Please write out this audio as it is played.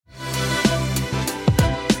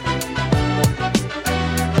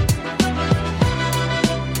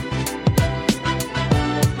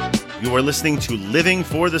You are listening to Living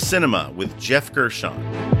for the Cinema with Jeff Gershon.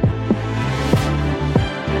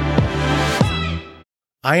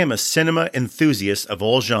 I am a cinema enthusiast of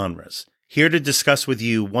all genres, here to discuss with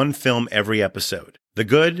you one film every episode. The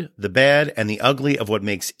good, the bad, and the ugly of what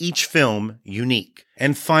makes each film unique.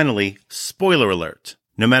 And finally, spoiler alert.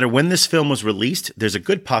 No matter when this film was released, there's a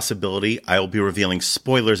good possibility I will be revealing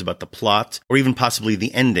spoilers about the plot, or even possibly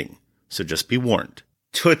the ending. So just be warned.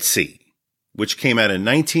 Tootsie, which came out in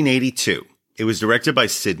 1982. It was directed by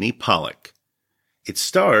Sydney Pollack. It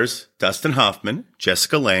stars Dustin Hoffman,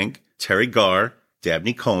 Jessica Lange, Terry Garr,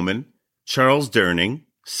 Dabney Coleman, Charles Durning,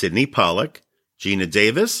 Sydney Pollack, Gina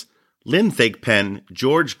Davis, Lynn Thigpen,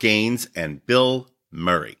 George Gaines, and Bill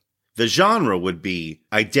Murray. The genre would be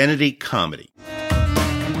identity comedy.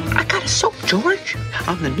 I got a soap, George.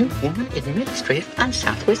 I'm the new woman administrator on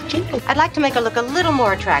Southwest Jingle. I'd like to make her look a little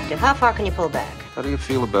more attractive. How far can you pull back? How do you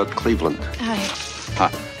feel about Cleveland? Hi.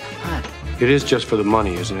 Hi. It is just for the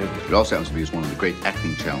money, isn't it? It also happens to be one of the great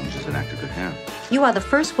acting challenges an actor could have. You are the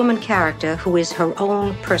first woman character who is her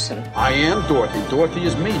own person. I am Dorothy. Dorothy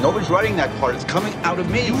is me. Nobody's writing that part. It's coming out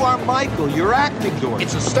of me. You are Michael. You're acting Dorothy.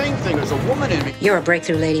 It's the same thing. There's a woman in me. You're a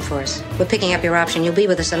breakthrough lady for us. We're picking up your option. You'll be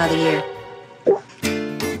with us another year.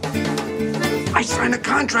 I signed a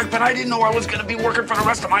contract, but I didn't know I was going to be working for the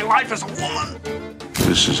rest of my life as a woman.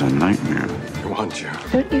 This is a nightmare. Come on,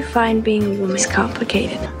 Jeff. Don't you find being a woman is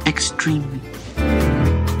complicated? Extremely.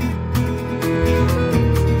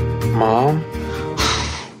 Mom?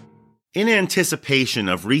 In anticipation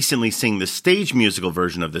of recently seeing the stage musical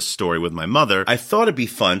version of this story with my mother, I thought it'd be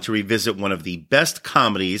fun to revisit one of the best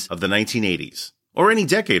comedies of the 1980s. Or any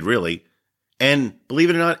decade, really. And believe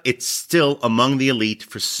it or not, it's still among the elite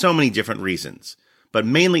for so many different reasons. But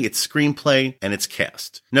mainly its screenplay and its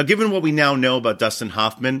cast. Now, given what we now know about Dustin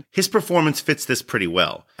Hoffman, his performance fits this pretty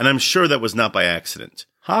well, and I'm sure that was not by accident.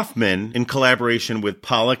 Hoffman, in collaboration with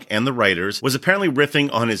Pollack and the writers, was apparently riffing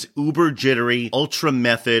on his uber-jittery,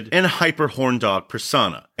 ultra-method, and hyper-horndog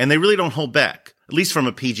persona, and they really don't hold back, at least from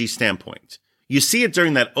a PG standpoint. You see it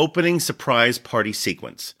during that opening surprise party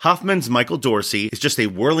sequence. Hoffman's Michael Dorsey is just a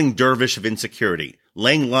whirling dervish of insecurity,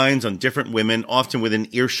 laying lines on different women, often within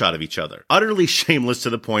earshot of each other. Utterly shameless to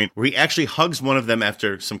the point where he actually hugs one of them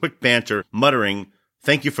after some quick banter, muttering,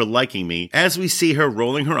 "Thank you for liking me," as we see her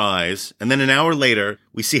rolling her eyes, and then an hour later,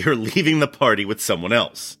 we see her leaving the party with someone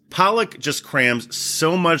else. Pollack just crams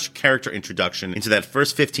so much character introduction into that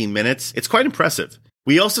first 15 minutes, it's quite impressive.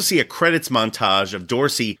 We also see a credits montage of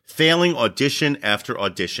Dorsey failing audition after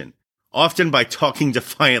audition, often by talking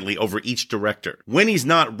defiantly over each director. When he's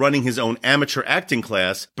not running his own amateur acting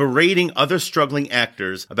class, berating other struggling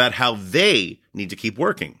actors about how they need to keep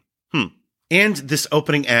working. And this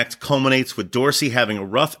opening act culminates with Dorsey having a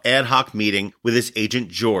rough ad hoc meeting with his agent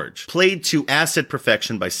George, played to acid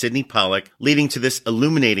perfection by Sydney Pollack, leading to this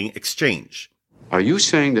illuminating exchange. Are you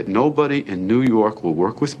saying that nobody in New York will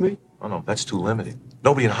work with me? Oh, no, that's too limited.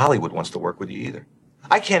 Nobody in Hollywood wants to work with you either.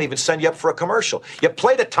 I can't even send you up for a commercial. You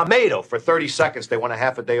played a tomato for 30 seconds. They went a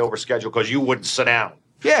half a day over schedule because you wouldn't sit down.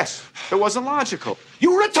 Yes, it wasn't logical.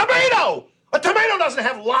 You were a tomato! A tomato doesn't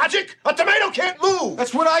have logic. A tomato can't move.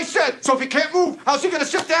 That's what I said. So if he can't move, how's he going to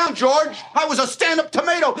sit down, George? I was a stand-up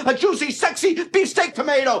tomato, a juicy, sexy beefsteak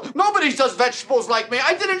tomato. Nobody does vegetables like me.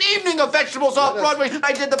 I did an evening of vegetables off Broadway.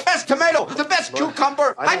 I did the best tomato, the best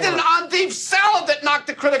cucumber. I did an endive salad that knocked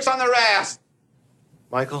the critics on their ass.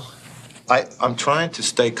 Michael, I'm trying to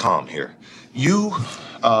stay calm here. You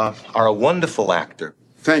are a wonderful actor.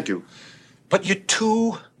 Thank you. But you're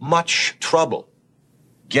too much trouble.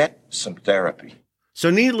 Get some therapy. So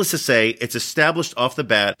needless to say, it's established off the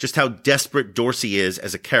bat just how desperate Dorsey is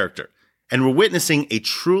as a character. And we're witnessing a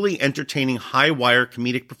truly entertaining high-wire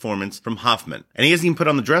comedic performance from Hoffman. And he hasn't even put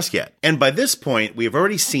on the dress yet. And by this point, we have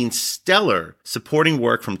already seen stellar supporting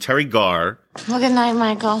work from Terry Garr. Well, good night,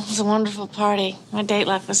 Michael. It was a wonderful party. My date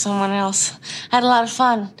left with someone else. I had a lot of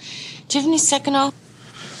fun. Do you have any second off?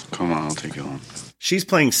 Come on, I'll take you home. She's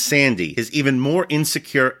playing Sandy, his even more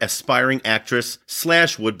insecure, aspiring actress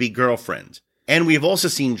 / would-be girlfriend. And we have also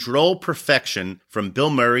seen droll perfection from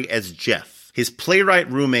Bill Murray as Jeff, his playwright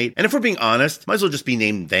roommate, and if we're being honest, might as well just be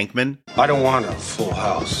named Venkman. I don't want a full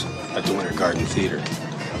house at the Winter Garden Theater.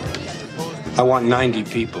 I want 90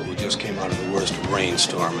 people who just came out of the worst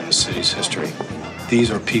rainstorm in the city's history.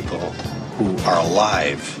 These are people who are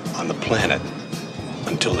alive on the planet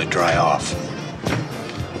until they dry off.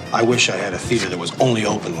 I wish I had a theater that was only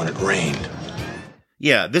open when it rained.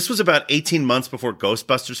 Yeah, this was about 18 months before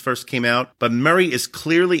Ghostbusters first came out, but Murray is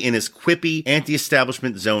clearly in his quippy,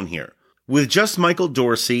 anti-establishment zone here. With just Michael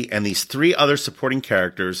Dorsey and these 3 other supporting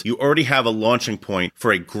characters, you already have a launching point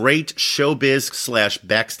for a great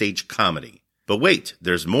showbiz/backstage comedy. But wait,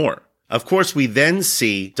 there's more. Of course, we then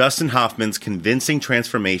see Dustin Hoffman's convincing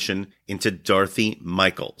transformation into Dorothy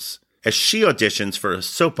Michaels, as she auditions for a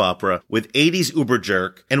soap opera with 80s uber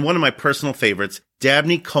jerk and one of my personal favorites,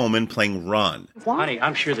 Dabney Coleman playing Ron. What? Honey,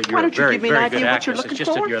 I'm sure that you're a very, very good actress. It's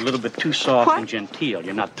just that you're a little bit too soft and genteel.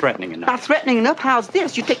 You're not threatening enough. Not threatening enough? How's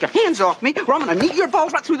this? You take your hands off me, or I'm going to knead your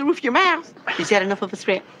balls right through the roof of your mouth. Is that enough of a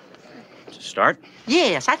threat? To start?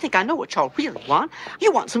 Yes, I think I know what y'all really want.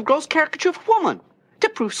 You want some gross caricature of a woman to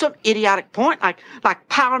prove some idiotic point, like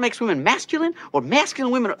power makes women masculine or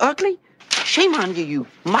masculine women are ugly. Shame on you, you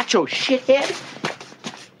macho shithead.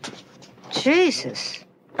 Jesus.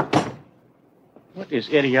 What is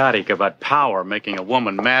idiotic about power making a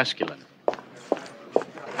woman masculine?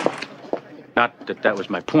 Not that that was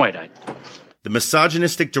my point. The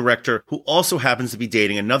misogynistic director, who also happens to be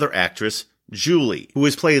dating another actress, Julie, who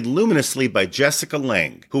is played luminously by Jessica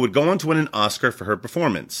Lange, who would go on to win an Oscar for her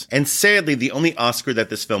performance, and sadly the only Oscar that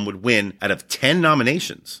this film would win out of 10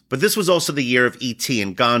 nominations. But this was also the year of E.T.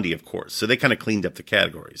 and Gandhi, of course, so they kind of cleaned up the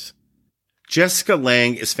categories. Jessica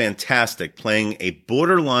Lange is fantastic, playing a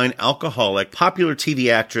borderline alcoholic, popular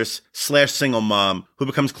TV actress / single mom who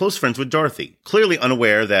becomes close friends with Dorothy, clearly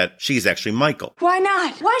unaware that she's actually Michael. Why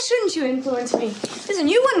not? Why shouldn't you influence me? Listen,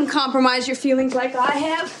 you wouldn't compromise your feelings like I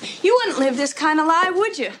have. You wouldn't live this kind of lie,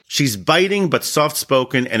 would you? She's biting but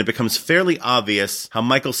soft-spoken, and it becomes fairly obvious how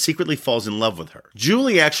Michael secretly falls in love with her.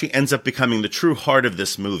 Julie actually ends up becoming the true heart of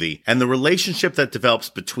this movie, and the relationship that develops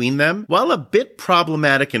between them, while a bit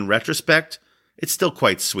problematic in retrospect, it's still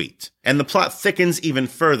quite sweet. And the plot thickens even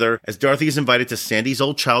further as Dorothy is invited to Sandy's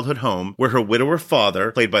old childhood home, where her widower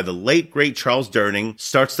father, played by the late great Charles Durning,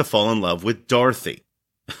 starts to fall in love with Dorothy.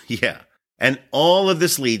 Yeah. And all of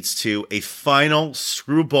this leads to a final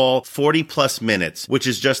screwball 40-plus minutes, which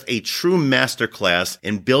is just a true masterclass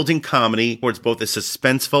in building comedy towards both a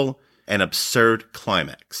suspenseful and absurd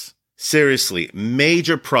climax. Seriously,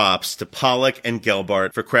 major props to Pollack and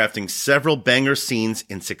Gelbart for crafting several banger scenes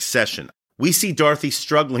in succession. We see Dorothy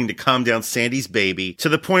struggling to calm down Sandy's baby to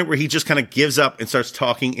the point where he just kind of gives up and starts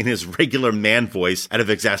talking in his regular man voice out of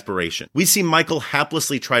exasperation. We see Michael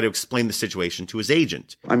haplessly try to explain the situation to his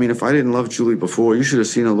agent. I mean, if I didn't love Julie before, you should have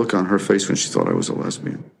seen a look on her face when she thought I was a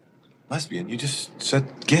lesbian. Lesbian? You just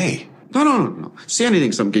said gay. No. Sandy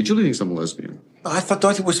thinks I'm gay. Julie thinks I'm a lesbian. I thought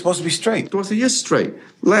Dorothy was supposed to be straight. Dorothy is straight.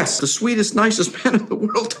 Les, the sweetest, nicest man in the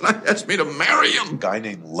world tonight, asked me to marry him. A guy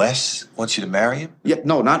named Les wants you to marry him? Yeah,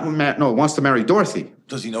 wants to marry Dorothy.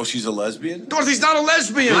 Does he know she's a lesbian? Dorothy's not a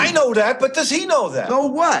lesbian. I know that, but does he know that? Know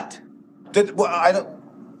what? I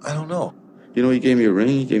don't know. You know, he gave me a ring.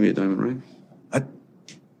 He gave me a diamond ring.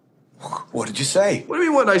 What did you say? What do you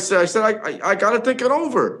mean what did I say? I said, I got to think it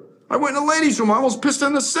over. I went in the ladies' room. I almost pissed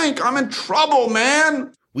in the sink. I'm in trouble,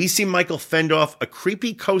 man. We see Michael fend off a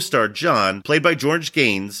creepy co-star, John, played by George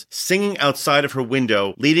Gaines, singing outside of her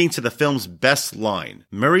window, leading to the film's best line.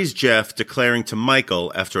 Murray's Jeff declaring to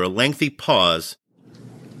Michael, after a lengthy pause,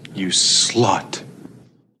 "You slut."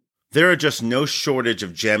 There are just no shortage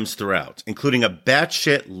of gems throughout, including a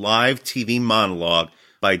batshit live TV monologue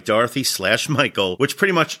by Dorothy / Michael, which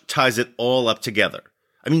pretty much ties it all up together.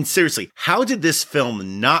 I mean, seriously, how did this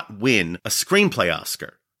film not win a screenplay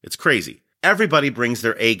Oscar? It's crazy. Everybody brings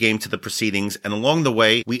their A-game to the proceedings, and along the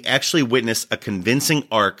way, we actually witness a convincing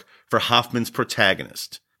arc for Hoffman's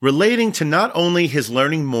protagonist, relating to not only his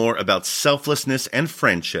learning more about selflessness and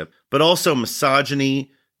friendship, but also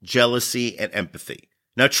misogyny, jealousy, and empathy.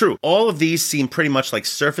 Now, true, all of these seem pretty much like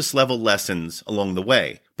surface-level lessons along the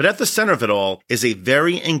way, but at the center of it all is a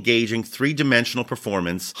very engaging three-dimensional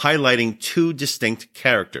performance highlighting two distinct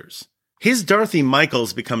characters. His Dorothy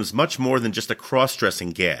Michaels becomes much more than just a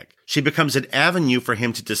cross-dressing gag. She becomes an avenue for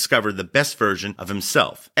him to discover the best version of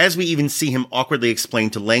himself, as we even see him awkwardly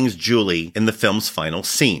explain to Lange's Julie in the film's final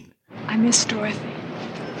scene. I miss Dorothy.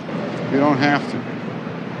 You don't have to.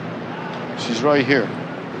 She's right here.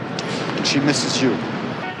 And she misses you.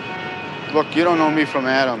 Look, you don't know me from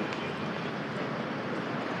Adam.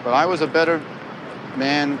 But I was a better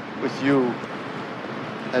man with you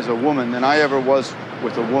as a woman than I ever was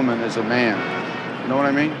with a woman as a man. You know what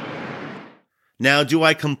I mean? Now, do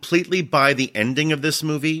I completely buy the ending of this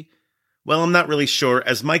movie? Well, I'm not really sure,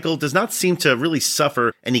 as Michael does not seem to really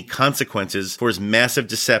suffer any consequences for his massive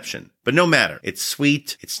deception. But no matter, it's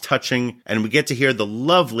sweet, it's touching, and we get to hear the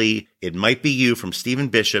lovely "It Might Be You" from Stephen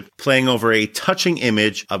Bishop playing over a touching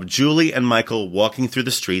image of Julie and Michael walking through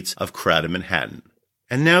the streets of crowded Manhattan.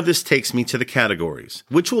 And now this takes me to the categories,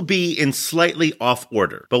 which will be in slightly off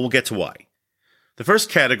order, but we'll get to why. The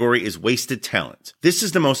first category is wasted talent. This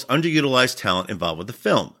is the most underutilized talent involved with the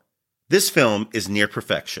film. This film is near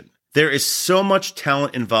perfection. There is so much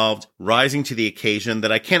talent involved rising to the occasion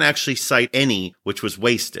that I can't actually cite any which was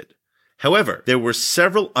wasted. However, there were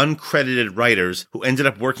several uncredited writers who ended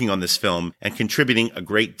up working on this film and contributing a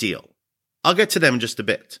great deal. I'll get to them in just a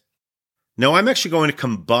bit. Now, I'm actually going to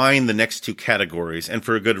combine the next two categories, and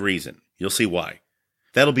for a good reason. You'll see why.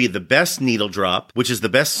 That'll be the best needle drop, which is the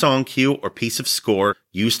best song cue or piece of score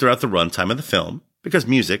used throughout the runtime of the film, because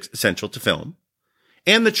music's essential to film,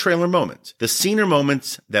 and the trailer moment, the scene or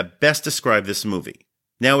moments that best describe this movie.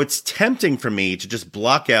 Now, it's tempting for me to just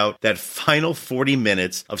block out that final 40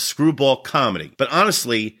 minutes of screwball comedy, but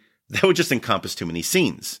honestly, that would just encompass too many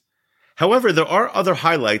scenes. However, there are other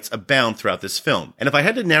highlights abound throughout this film, and if I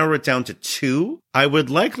had to narrow it down to two, I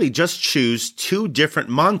would likely just choose two different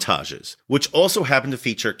montages, which also happen to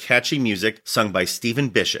feature catchy music sung by Stephen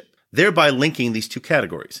Bishop, thereby linking these two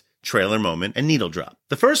categories, trailer moment and needle drop.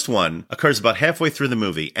 The first one occurs about halfway through the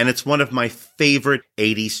movie, and it's one of my favorite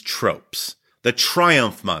 80s tropes, the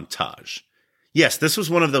triumph montage. Yes, this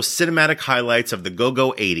was one of those cinematic highlights of the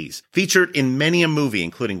go-go 80s, featured in many a movie,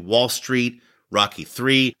 including Wall Street, Rocky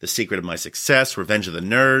III, The Secret of My Success, Revenge of the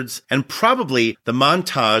Nerds, and probably the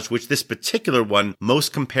montage which this particular one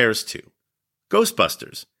most compares to,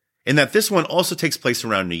 Ghostbusters, in that this one also takes place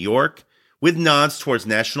around New York, with nods towards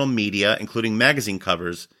national media, including magazine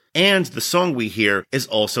covers, and the song we hear is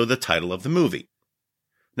also the title of the movie.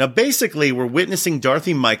 Now, basically, we're witnessing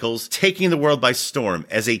Dorothy Michaels taking the world by storm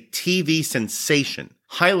as a TV sensation,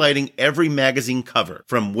 highlighting every magazine cover,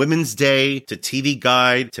 from Women's Day to TV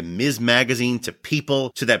Guide to Ms. Magazine to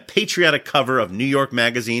People to that patriotic cover of New York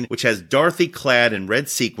Magazine, which has Dorothy clad in red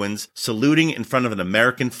sequins, saluting in front of an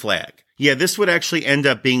American flag. Yeah, this would actually end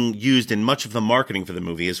up being used in much of the marketing for the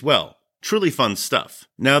movie as well. Truly fun stuff.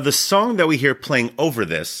 Now, the song that we hear playing over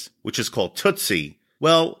this, which is called Tootsie,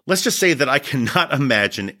 well, let's just say that I cannot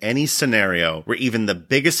imagine any scenario where even the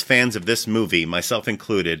biggest fans of this movie, myself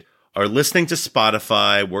included, are listening to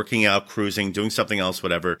Spotify, working out, cruising, doing something else,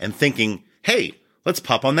 whatever, and thinking, hey, let's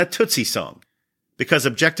pop on that Tootsie song. Because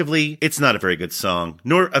objectively, it's not a very good song,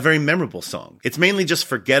 nor a very memorable song. It's mainly just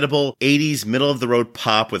forgettable 80s middle-of-the-road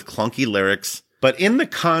pop with clunky lyrics. But in the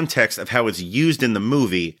context of how it's used in the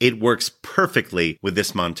movie, it works perfectly with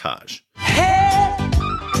this montage. Hey,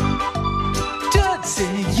 Tootsie,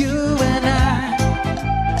 you and I,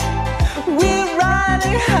 we're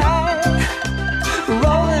riding high,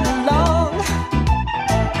 rolling along.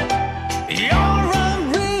 You're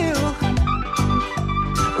unreal,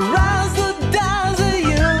 rise the dials of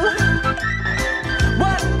you.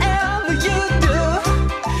 Whatever you do,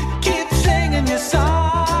 keep singing your song.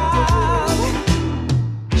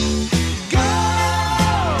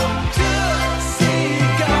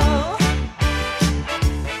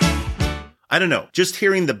 I don't know, just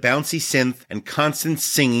hearing the bouncy synth and constant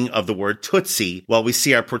singing of the word Tootsie while we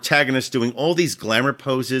see our protagonist doing all these glamour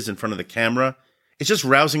poses in front of the camera, it's just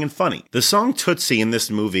rousing and funny. The song Tootsie in this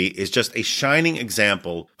movie is just a shining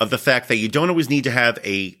example of the fact that you don't always need to have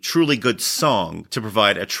a truly good song to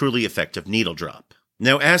provide a truly effective needle drop.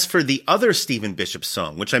 Now, as for the other Stephen Bishop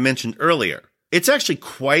song, which I mentioned earlier, it's actually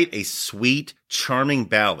quite a sweet, charming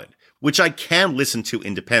ballad, which I can listen to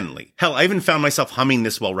independently. Hell, I even found myself humming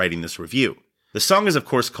this while writing this review. The song is, of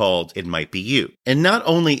course, called It Might Be You. And not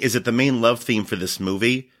only is it the main love theme for this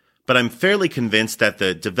movie, but I'm fairly convinced that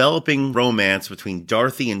the developing romance between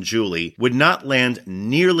Dorothy and Julie would not land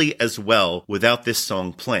nearly as well without this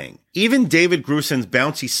song playing. Even David Grusin's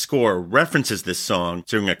bouncy score references this song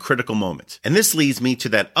during a critical moment. And this leads me to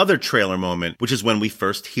that other trailer moment, which is when we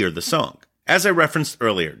first hear the song. As I referenced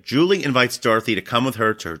earlier, Julie invites Dorothy to come with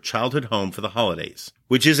her to her childhood home for the holidays,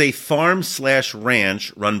 which is a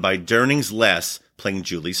farm/ranch run by Durnings Les, playing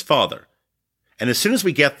Julie's father. And as soon as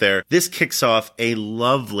we get there, this kicks off a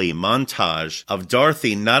lovely montage of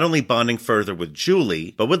Dorothy not only bonding further with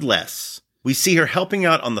Julie, but with Les. We see her helping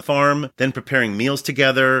out on the farm, then preparing meals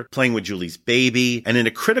together, playing with Julie's baby, and in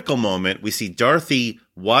a critical moment, we see Dorothy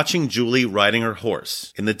watching Julie riding her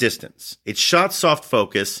horse in the distance. It's shot soft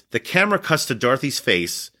focus, the camera cuts to Dorothy's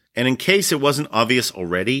face, and in case it wasn't obvious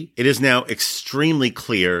already, it is now extremely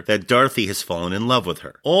clear that Dorothy has fallen in love with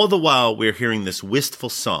her. All the while, we're hearing this wistful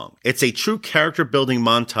song. It's a true character-building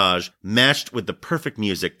montage matched with the perfect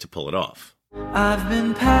music to pull it off. I've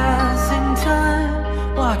been passing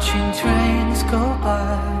time, watching trains go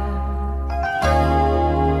by.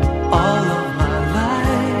 All of my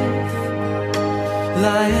life,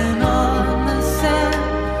 lying on the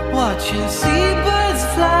sand, watching seabirds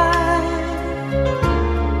fly.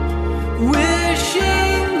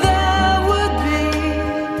 Wishing there would be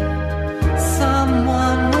some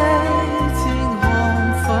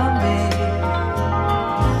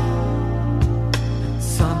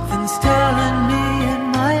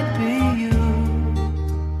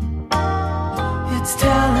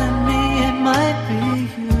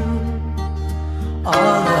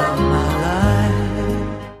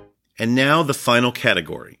And now the final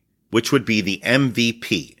category, which would be the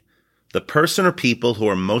MVP, the person or people who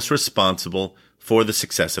are most responsible for the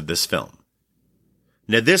success of this film.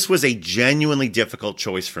 Now, this was a genuinely difficult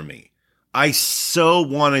choice for me. I so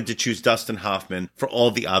wanted to choose Dustin Hoffman for all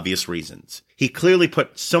the obvious reasons. He clearly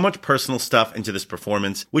put so much personal stuff into this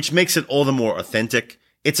performance, which makes it all the more authentic.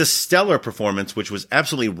 It's a stellar performance, which was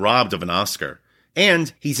absolutely robbed of an Oscar.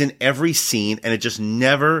 And he's in every scene, and it just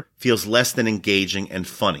never feels less than engaging and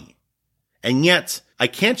funny. And yet, I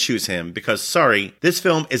can't choose him because, sorry, this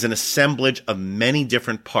film is an assemblage of many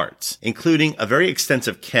different parts, including a very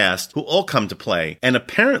extensive cast who all come to play, and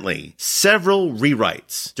apparently several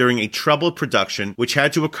rewrites during a troubled production which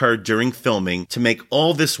had to occur during filming to make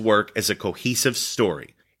all this work as a cohesive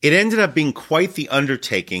story. It ended up being quite the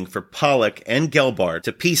undertaking for Pollack and Gelbart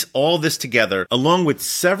to piece all this together, along with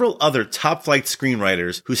several other top-flight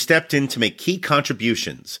screenwriters who stepped in to make key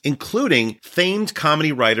contributions, including famed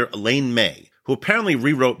comedy writer Elaine May, who apparently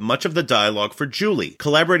rewrote much of the dialogue for Julie,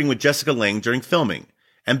 collaborating with Jessica Lange during filming.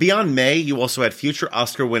 And beyond May, you also had future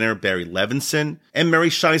Oscar winner Barry Levinson and Mary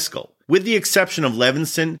Scheisel. With the exception of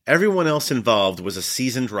Levinson, everyone else involved was a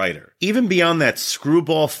seasoned writer. Even beyond that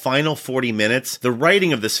screwball final 40 minutes, the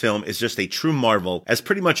writing of this film is just a true marvel, as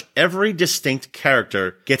pretty much every distinct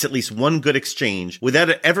character gets at least one good exchange without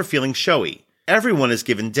it ever feeling showy. Everyone is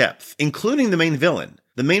given depth, including the main villain.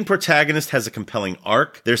 The main protagonist has a compelling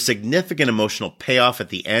arc, there's significant emotional payoff at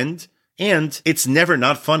the end, and it's never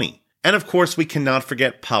not funny. And of course, we cannot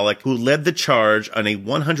forget Pollack, who led the charge on a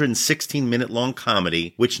 116-minute-long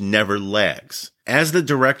comedy which never lags. As the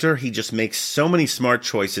director, he just makes so many smart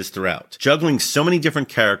choices throughout, juggling so many different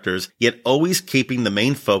characters, yet always keeping the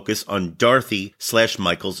main focus on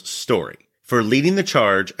Dorothy/Michael's story. For leading the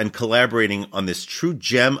charge and collaborating on this true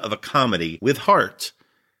gem of a comedy with heart,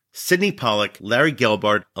 Sidney Pollack, Larry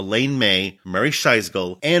Gelbart, Elaine May, Mary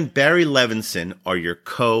Scheisel, and Barry Levinson are your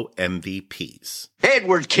co-MVPs.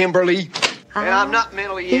 Edward Kimberly. And I'm not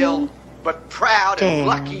mentally ill, but proud and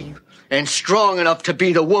lucky and strong enough to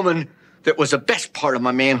be the woman that was the best part of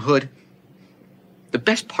my manhood. The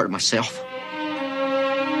best part of myself.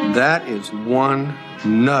 That is one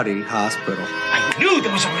nutty hospital. I knew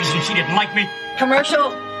there was a reason she didn't like me.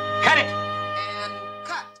 Commercial. Cut it.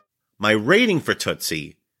 My rating for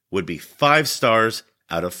Tootsie would be 5 stars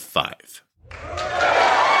out of 5.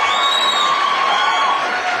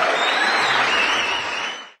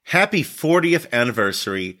 Happy 40th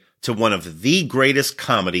anniversary to one of the greatest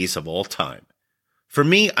comedies of all time. For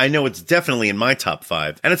me, I know it's definitely in my top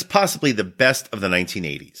 5, and it's possibly the best of the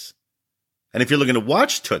 1980s. And if you're looking to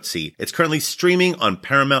watch Tootsie, it's currently streaming on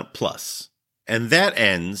Paramount+. And that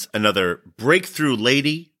ends another Breakthrough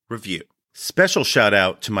Lady review. Special shout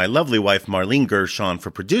out to my lovely wife Marlene Gershon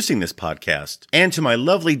for producing this podcast, and to my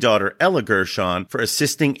lovely daughter Ella Gershon for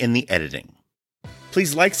assisting in the editing.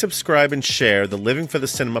 Please like, subscribe, and share the Living for the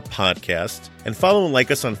Cinema podcast, and follow and like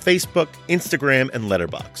us on Facebook, Instagram, and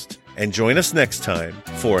Letterboxd. And join us next time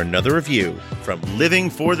for another review from Living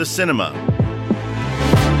for the Cinema.